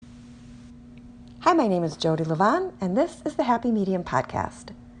Hi, my name is Jody Levon, and this is the Happy Medium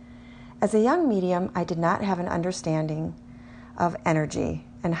Podcast. As a young medium, I did not have an understanding of energy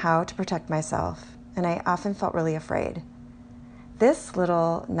and how to protect myself, and I often felt really afraid. This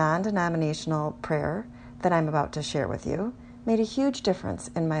little non-denominational prayer that I'm about to share with you made a huge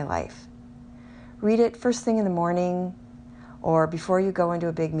difference in my life. Read it first thing in the morning or before you go into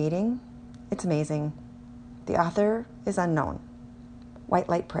a big meeting. It's amazing. The author is unknown. White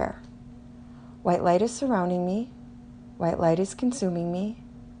light prayer. White light is surrounding me. White light is consuming me.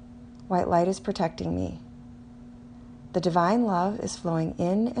 White light is protecting me. The divine love is flowing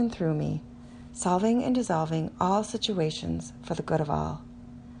in and through me, solving and dissolving all situations for the good of all.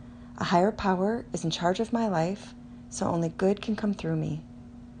 A higher power is in charge of my life, so only good can come through me.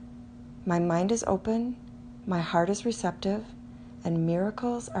 My mind is open, my heart is receptive, and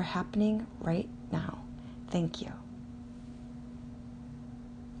miracles are happening right now. Thank you.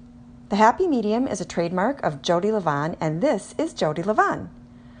 The Happy Medium is a trademark of Jody Levon, and this is Jody Levon.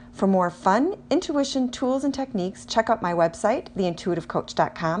 For more fun, intuition, tools, and techniques, check out my website,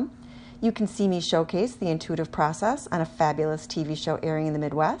 theintuitivecoach.com. You can see me showcase the intuitive process on a fabulous TV show airing in the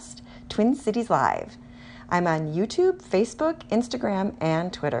Midwest, Twin Cities Live. I'm on YouTube, Facebook, Instagram,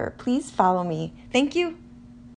 and Twitter. Please follow me. Thank you.